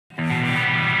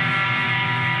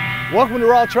Welcome to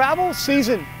Raw Travel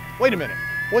season, wait a minute,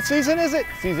 what season is it?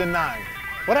 Season 9.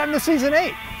 What happened to season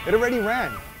 8? It already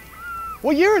ran.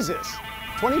 What year is this?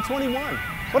 2021.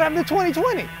 What happened to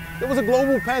 2020? There was a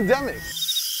global pandemic.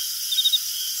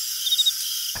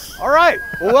 All right,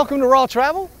 well, welcome to Raw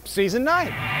Travel season 9.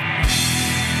 It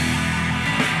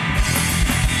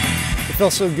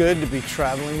felt so good to be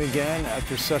traveling again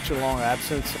after such a long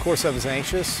absence. Of course, I was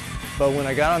anxious, but when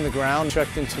I got on the ground,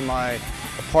 checked into my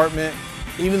apartment,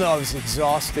 even though I was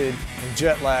exhausted and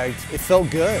jet lagged, it felt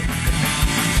good.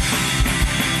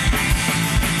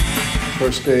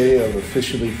 First day of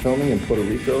officially filming in Puerto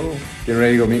Rico. Getting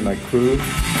ready to go meet my crew.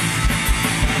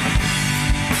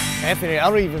 Anthony, I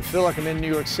don't even feel like I'm in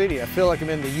New York City. I feel like I'm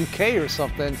in the UK or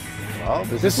something. Well,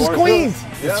 this is Queens.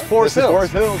 Yeah, it's Forest Hills.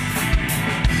 Forest Hills.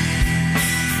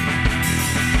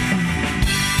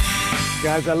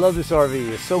 Guys, I love this RV.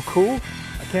 It's so cool.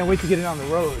 I can't wait to get it on the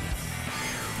road.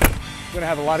 We're gonna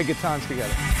have a lot of good times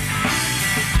together.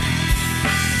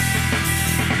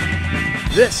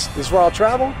 This is Raw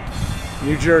Travel,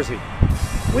 New Jersey.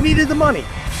 We needed the money.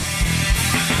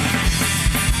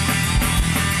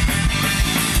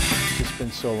 It's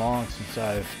been so long since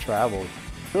I've traveled.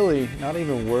 Really not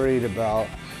even worried about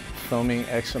filming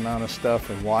X amount of stuff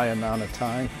and Y amount of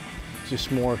time.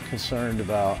 Just more concerned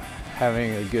about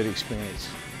having a good experience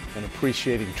and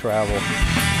appreciating travel.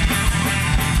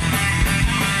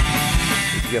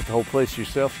 If you got the whole place to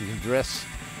yourself, you can dress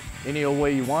any old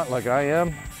way you want like I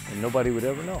am, and nobody would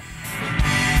ever know.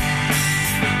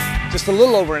 Just a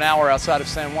little over an hour outside of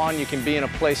San Juan, you can be in a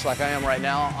place like I am right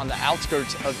now on the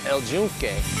outskirts of El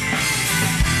Yunque.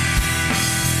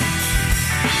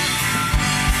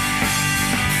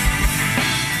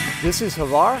 This is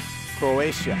Hvar,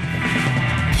 Croatia.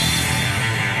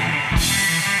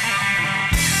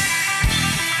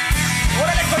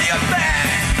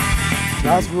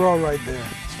 That's Raw right there.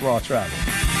 It's Raw Travel.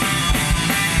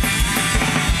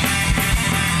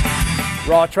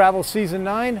 Raw Travel Season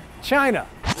 9, China.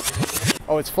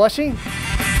 Oh, it's Flushing?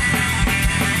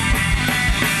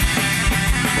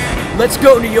 Let's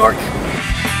go, New York.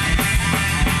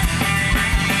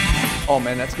 Oh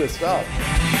man, that's good stuff.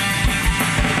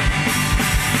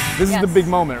 This is the big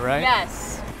moment, right?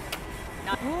 Yes.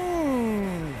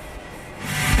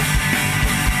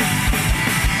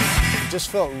 It just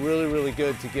felt really, really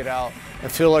good to get out and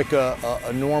feel like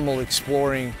a normal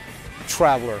exploring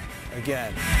traveler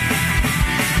again.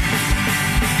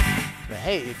 But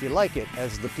hey, if you like it,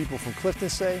 as the people from Clifton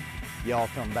say, y'all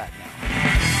come back now.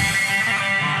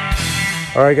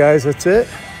 All right, guys, that's it.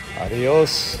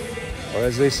 Adios. Or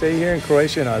as they say here in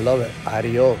Croatian, I love it,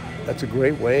 adio. That's a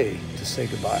great way to say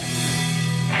goodbye.